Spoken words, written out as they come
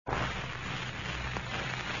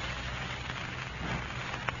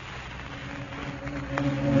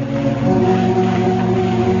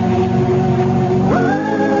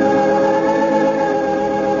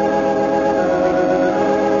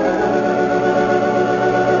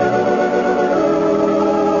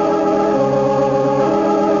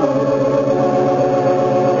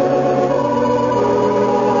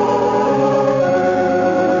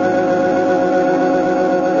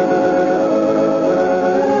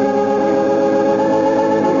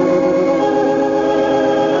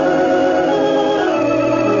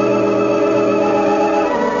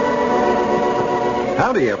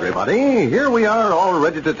everybody. Here we are, all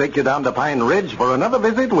ready to take you down to Pine Ridge for another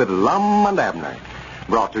visit with Lum and Abner.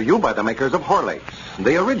 Brought to you by the makers of Horlicks,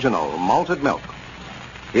 the original malted milk.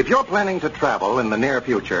 If you're planning to travel in the near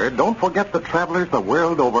future, don't forget that travelers the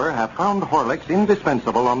world over have found Horlicks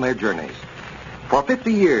indispensable on their journeys. For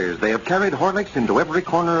 50 years, they have carried Horlicks into every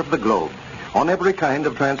corner of the globe, on every kind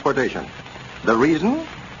of transportation. The reason?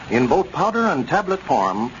 In both powder and tablet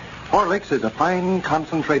form, Horlicks is a fine,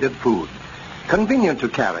 concentrated food. Convenient to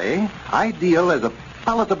carry, ideal as a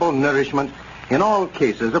palatable nourishment in all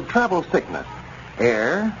cases of travel sickness,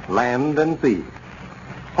 air, land, and sea.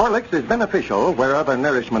 Horlicks is beneficial where other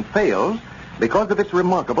nourishment fails because of its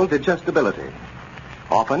remarkable digestibility.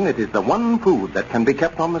 Often it is the one food that can be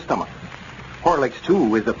kept on the stomach. Horlicks,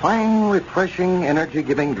 too, is a fine, refreshing,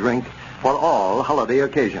 energy-giving drink for all holiday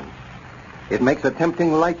occasions. It makes a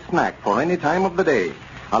tempting light snack for any time of the day,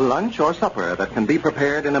 a lunch or supper that can be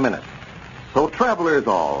prepared in a minute. So travelers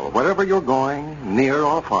all, wherever you're going, near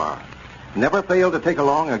or far, never fail to take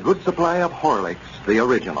along a good supply of Horlicks, the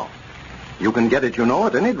original. You can get it,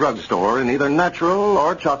 at any drugstore in either natural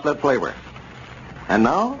or chocolate flavor. And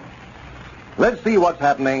now, let's see what's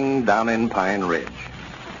happening down in Pine Ridge.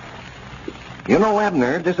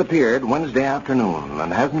 Abner disappeared Wednesday afternoon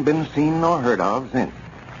and hasn't been seen nor heard of since.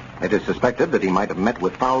 It is suspected that he might have met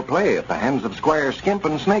with foul play at the hands of Squire Skimp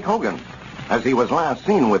and Snake Hogan, as he was last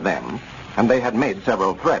seen with them, and they had made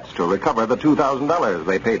several threats to recover the $2,000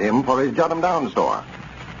 they paid him for his Jot-'em-Down store.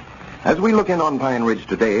 As we look in on Pine Ridge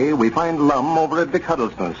today, we find Lum over at Dick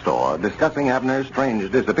Huddleston's store discussing Abner's strange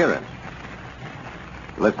disappearance.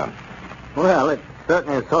 Listen. Well, it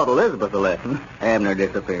certainly has taught Elizabeth a lesson, Abner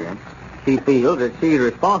disappearing. She feels that she's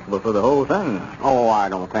responsible for the whole thing. Oh, I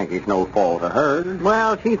don't think it's no fault of hers.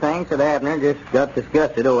 Well, she thinks that Abner just got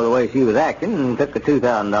disgusted over the way she was acting and took the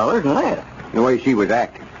 $2,000 and left. The way she was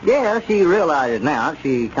acting? Yeah, she realizes now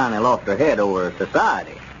she kind of lost her head over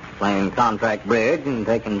society, playing contract bridge and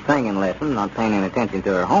taking singing lessons, not paying any attention to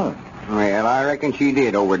her home. Well, I reckon she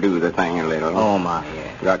did overdo the thing a little. Oh, my,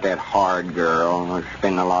 yeah. Got that hard girl and was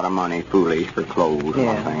spending a lot of money foolish for clothes and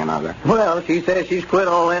one thing and another. Well, she says she's quit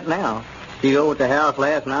all that now. She over at the house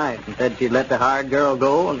last night and said she'd let the hired girl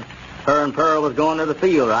go, and her and Pearl was going to the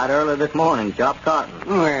field right early this morning, chop cotton.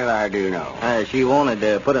 Well, I do know. She wanted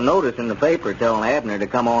to put a notice in the paper telling Abner to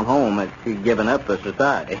come on home that she'd given up the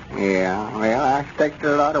society. Yeah, well, I expect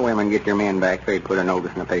a lot of women get their men back if they put a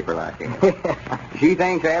notice in the paper like that. She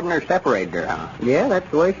thinks Abner separated her, huh? Yeah, that's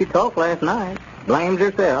the way she talked last night. Blames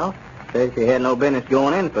herself. Says she had no business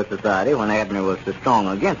going in for society when Abner was so strong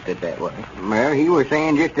against it that way. Well, he was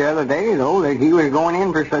saying just the other day, though, that he was going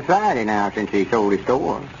in for society now since he sold his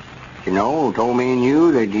store. Told me and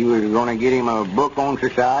you that he was going to get him a book on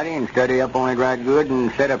society and study up on it right good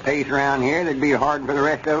and set a pace around here that'd be hard for the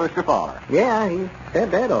rest of us to follow. Yeah, he said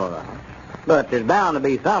that all right. But there's bound to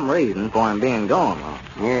be some reason for him being gone,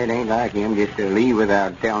 though. Yeah, it ain't like him just to leave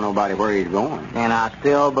without telling nobody where he's going. And I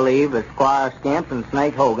still believe that Squire Skimp and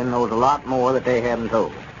Snake Hogan knows a lot more that they haven't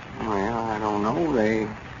told. Well, I don't know. They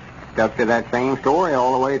stuck to that same story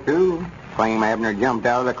all the way through. Claim Abner jumped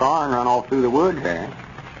out of the car and run off through the woods there.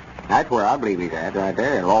 That's where I believe he's at, right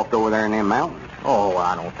there, lost over there in them mountains. Oh,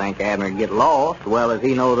 I don't think Abner'd get lost. Well, as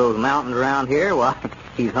he knows those mountains around here, why,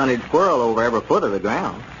 he's hunted squirrel over every foot of the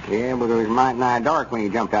ground. Yeah, but it was mighty nigh dark when he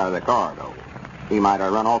jumped out of the car, though. He might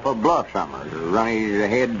have run off a bluff somewhere, or run his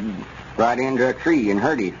head right into a tree and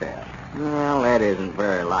hurt himself. Well, that isn't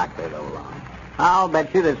very likely, though, Lon. I'll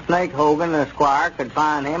bet you that Snake Hogan, the squire, could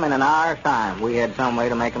find him in an hour's time if we had some way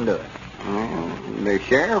to make him do it. Well, the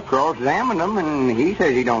sheriff cross-examined him, and he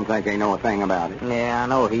says he don't think they know a thing about it. Yeah, I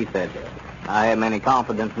know he said that. I haven't any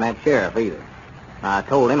confidence in that sheriff, either. I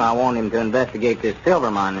told him I want him to investigate this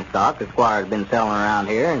silver mining stock the Squire's been selling around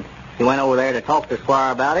here, and he went over there to talk to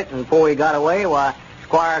Squire about it, and before he got away,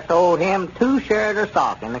 Squire sold him 2 shares of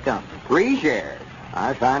stock in the company. 3 shares?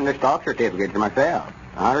 I signed the stock certificate for myself.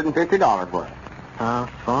 $150 for it.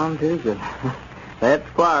 Fun too good. That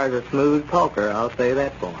Squire's a smooth talker, I'll say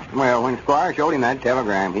that for him. Well, when Squire showed him that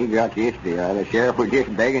telegram, he got this deal. The sheriff was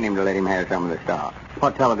just begging him to let him have some of the stock.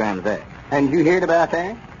 What telegram is that? Hadn't you heard about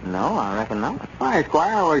that? No, I reckon not. Why,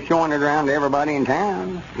 Squire was showing it around to everybody in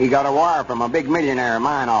town. He got a wire from a big millionaire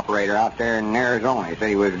mine operator out there in Arizona. He said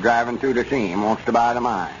he was driving through to see him, wants to buy the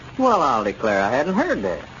mine. Well, I'll declare I hadn't heard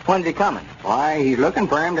that. When's he coming? Why, he's looking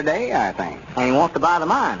for him today, I think. And he wants to buy the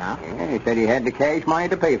mine, huh? Yeah, he said he had the cash money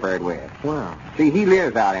to pay for it with. Well. See, he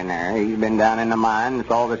lives out in there. He's been down in the mine and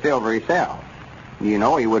saw the silver himself. He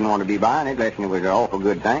wouldn't want to be buying it unless it was an awful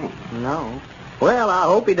good thing. No. Well, I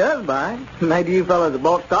hope he does buy it. Maybe you fellas that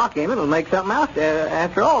bought stock in it will make something else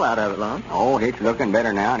after all out of it, Lon. Oh, it's looking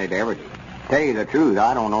better now than it ever did. tell you the truth,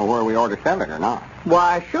 I don't know where we ought to sell it or not.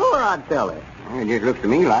 Why, sure, I'd sell it. It just looks to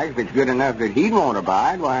me like if it's good enough that he'd want to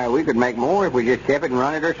buy it, why, we could make more if we just kept it and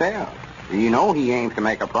run it ourselves. You know he aims to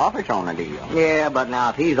make a profit on the deal. Yeah, but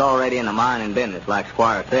now if he's already in the mining business, like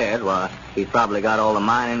Squire said, well, he's probably got all the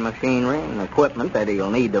mining machinery and equipment that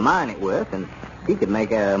he'll need to mine it with, and he could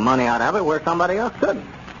make money out of it where somebody else couldn't.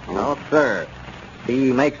 No, sir. If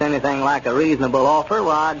he makes anything like a reasonable offer,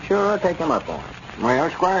 well, I'd sure take him up on it. Well,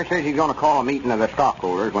 Squire says he's going to call a meeting of the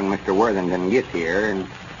stockholders when Mr. Worthington gets here and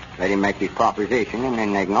let him make his proposition, and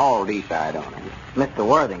then they can all decide on it. Mr.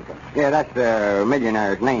 Worthington? Yeah, that's the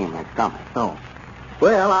millionaire's name that's coming. Oh.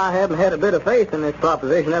 Well, I haven't had a bit of faith in this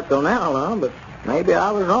proposition up till now, Lum, but maybe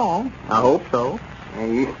I was wrong. I hope so.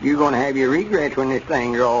 You're going to have your regrets when this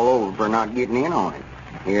thing's all over for not getting in on it.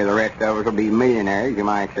 Here, the rest of us will be millionaires, you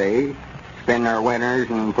might say. Spend our winters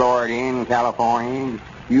in Florida and California, and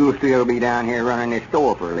you'll still be down here running this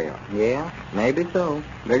store for a living. Yeah, maybe so.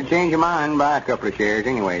 Better change your mind and buy a couple of shares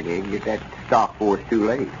anyway, Dick. Get that stock before it's too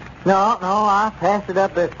late. No, I passed it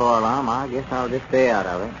up this far, Lum. I guess I'll just stay out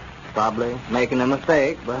of it. Probably making a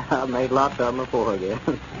mistake, but I've made lots of them before, I guess.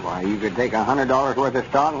 Why, you could take $100 worth of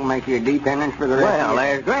stock and make you a dependence for the rest Well, of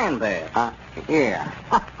there's Grandpap. Yeah.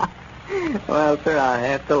 Well, sir, I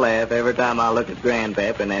have to laugh every time I look at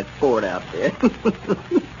Grandpap in that sport outfit.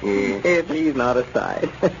 Yeah. If he's not a sight.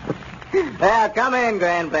 Well, come in,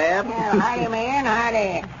 Grandpap. Well, howdy, man,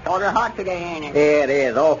 howdy. Sort of hot today, ain't it? Yeah, it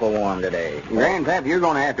is awful warm today. Grandpap, you're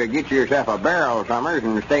going to have to get yourself a barrel, Summers,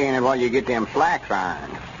 and stay in it while you get them slacks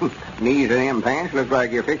ironed. Knees of them pants look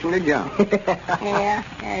like you're fixing to jump.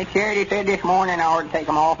 Yeah, Charity said this morning I ought to take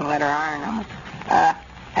them off and let her iron them.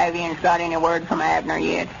 Have you got any word from Abner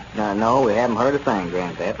yet? No, we haven't heard a thing,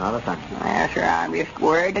 Grandpap, not a thing. Well, sir, I'm just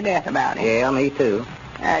worried to death about it. Yeah, me too.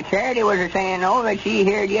 Charity was saying, though, that she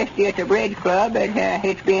heard yesterday at the bridge club that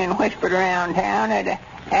it's being whispered around town that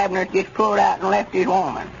Abner just pulled out and left his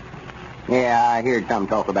woman. Yeah, I heard some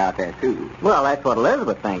talk about that, too. Well, that's what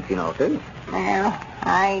Elizabeth thinks, too. Well,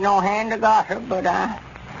 I ain't no hand to gossip, but I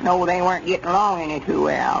know they weren't getting along any too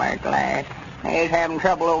well at last. They was having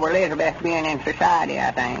trouble over Elizabeth being in society,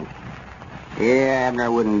 I think. Yeah,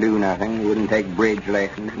 Abner wouldn't do nothing. He wouldn't take bridge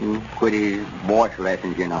lessons and quit his voice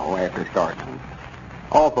lessons, after starting.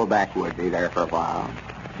 Awful backwoodsy there for a while.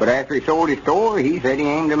 But after he sold his store, he said he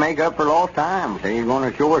aimed to make up for lost time. Said he's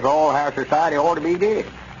going to show us all how society ought to be did.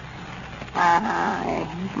 He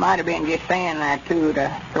might have been just saying that, too,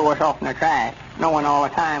 to throw us off in the track, knowing all the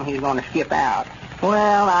time he's going to skip out.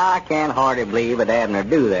 Well, I can't hardly believe that Abner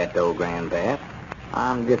do that, though, Grandpap.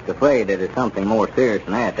 I'm just afraid that it's something more serious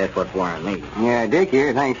than that. That's what's worrying me. Yeah, Dick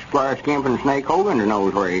here thinks Squire Skimp and Snake Hogan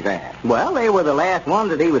knows where he's at. Well, they were the last ones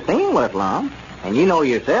that he was seen with, Lum. And you know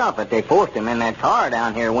yourself that they forced him in that car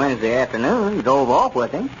down here Wednesday afternoon, drove off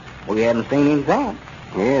with him. We haven't seen him since.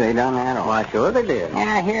 Yeah, they done that all. Why, sure they did.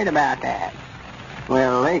 Yeah, I heard about that.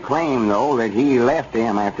 Well, they claim, though, that he left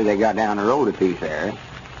them after they got down the road a piece there.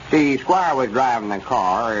 See, Squire was driving the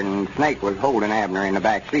car, and Snake was holding Abner in the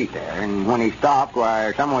back seat there. And when he stopped,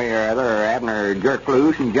 why, some way or other, Abner jerked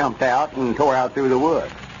loose and jumped out and tore out through the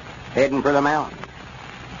woods, heading for the mountains.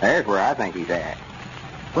 There's where I think he's at.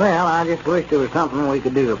 Well, I just wish there was something we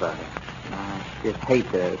could do about it. I just hate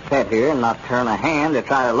to sit here and not turn a hand to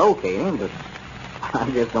try to locate him, but I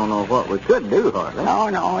just don't know what we could do, hardly.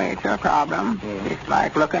 No, it's a problem. Yeah. It's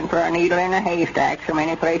like looking for a needle in a haystack, so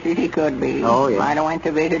many places he could be. Oh, yeah. Might have went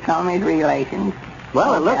to visit some of his relations.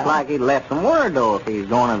 Well, it looks like he'd left some word, though, if he's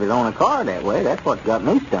going of his own accord that way. That's what got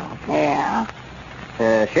me stumped. Yeah.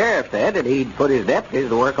 The sheriff said that he'd put his deputies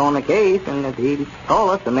to work on the case and that he'd call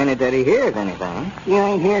us the minute that he hears anything. You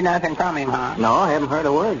ain't heard nothing from him, huh? No, I haven't heard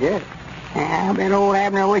a word yet. Yeah, I bet old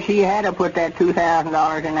Abner wish he had to put that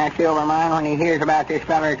 $2,000 in that silver mine when he hears about this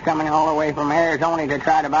feller that's coming all the way from Arizona to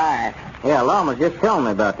try to buy it. Yeah, Lum was just telling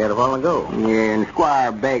me about that a while ago. Yeah, and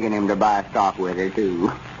Squire begging him to buy stock with it,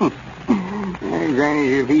 too.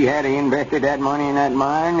 Granny, if he had invested that money in that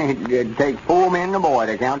mine, it'd take 4 men and a boy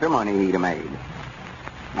to count the money he'd have made.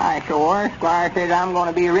 I sure. Squire says I'm going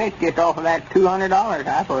to be rich just off of that $200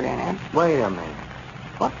 I put in it. Wait a minute.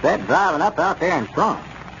 What's that driving up out there in front?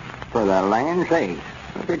 For the land's sake.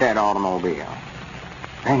 Look at that automobile.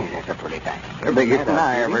 Granny, that's a pretty thing. The biggest one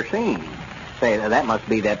I ever seen. Say, that must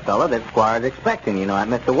be that fellow that Squire's expecting, at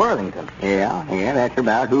Mr. Worthington. Yeah, that's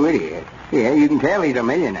about who it is. Yeah, you can tell he's a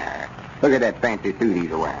millionaire. Look at that fancy suit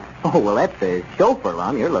he's wearing. Oh, well, that's the chauffeur,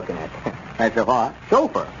 Lum, you're looking at. That's a what?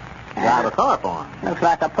 Chauffeur. Drive a car for him. Looks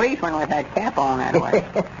like a policeman with that cap on that way.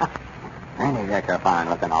 Granny, that's a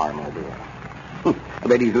fine-looking automobile. I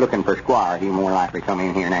bet he's looking for Squire. He'll more likely come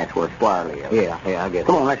in here and ask where Squire lives. Yeah, I guess.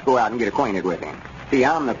 Come on, let's go out and get acquainted with him. See,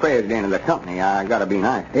 I'm the president of the company. I gotta be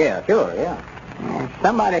nice. Yeah, sure, yeah.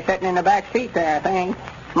 Somebody sitting in the back seat there, I think,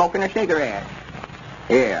 smoking a cigarette.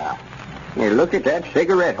 Yeah. Yeah, look at that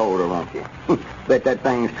cigarette holder, won't you? Bet that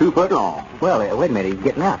thing's 2 foot long. Well, wait a minute. He's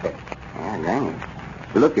getting out there. Yeah, dang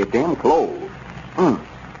it. Look at them clothes.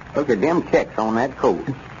 Look at them checks on that coat.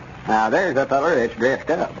 Now, there's a feller that's dressed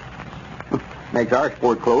up. Makes our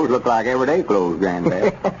sport clothes look like everyday clothes,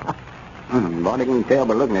 Granddad. But I can tell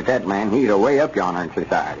by looking at that man, he's way up yonder in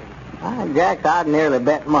society. Jax, I'd nearly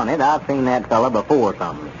bet money that I've seen that fella before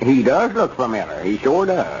something. He does look familiar. He sure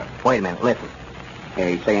does. Wait a minute. Listen. Yeah,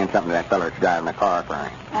 he's saying something to that fella that's driving the car for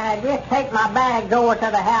him. Just take my bags over to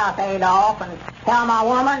the house, Adolph, and tell my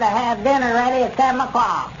woman to have dinner ready at 7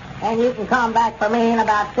 o'clock. And you can come back for me in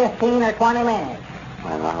about 15 or 20 minutes.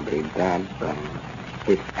 Well, I'll be damned.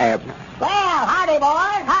 It's Abner. Well, howdy,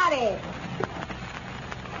 boys, howdy.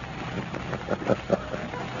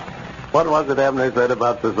 What was it Abner said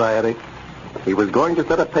about society? He was going to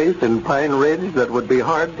set a pace in Pine Ridge that would be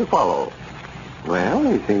hard to follow. Well,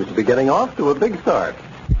 he seems to be getting off to a big start.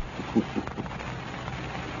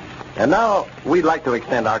 And now, we'd like to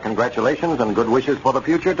extend our congratulations and good wishes for the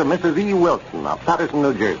future to Mrs. E. Wilson of Patterson,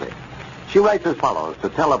 New Jersey. She writes as follows to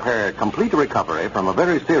tell of her complete recovery from a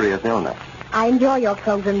very serious illness. I enjoy your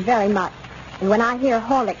program very much. And when I hear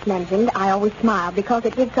Horlicks mentioned, I always smile because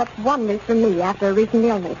it did such wonders for me after a recent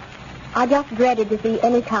illness. I just dreaded to see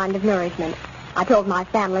any kind of nourishment. I told my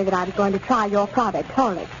family that I was going to try your product,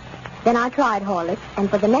 Horlicks. Then I tried Horlicks, and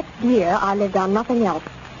for the next year, I lived on nothing else.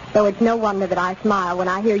 So it's no wonder that I smile when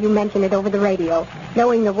I hear you mention it over the radio,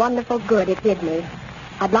 knowing the wonderful good it did me.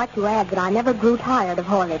 I'd like to add that I never grew tired of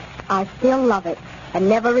Horlicks. I still love it, and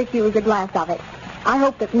never refuse a glass of it. I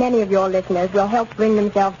hope that many of your listeners will help bring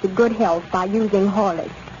themselves to good health by using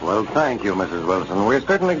Horlicks. Well, thank you, Mrs. Wilson. We're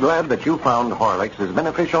certainly glad that you found Horlicks as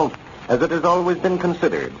beneficial as it has always been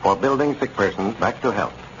considered for building sick persons back to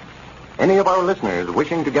health. Any of our listeners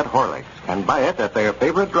wishing to get Horlicks can buy it at their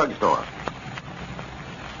favorite drugstore.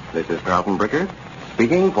 This is Carlton Bricker,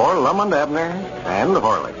 speaking for Lum and Abner and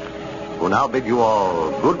Horlicks, who now bid you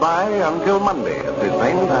all goodbye until Monday at the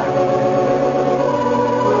same time.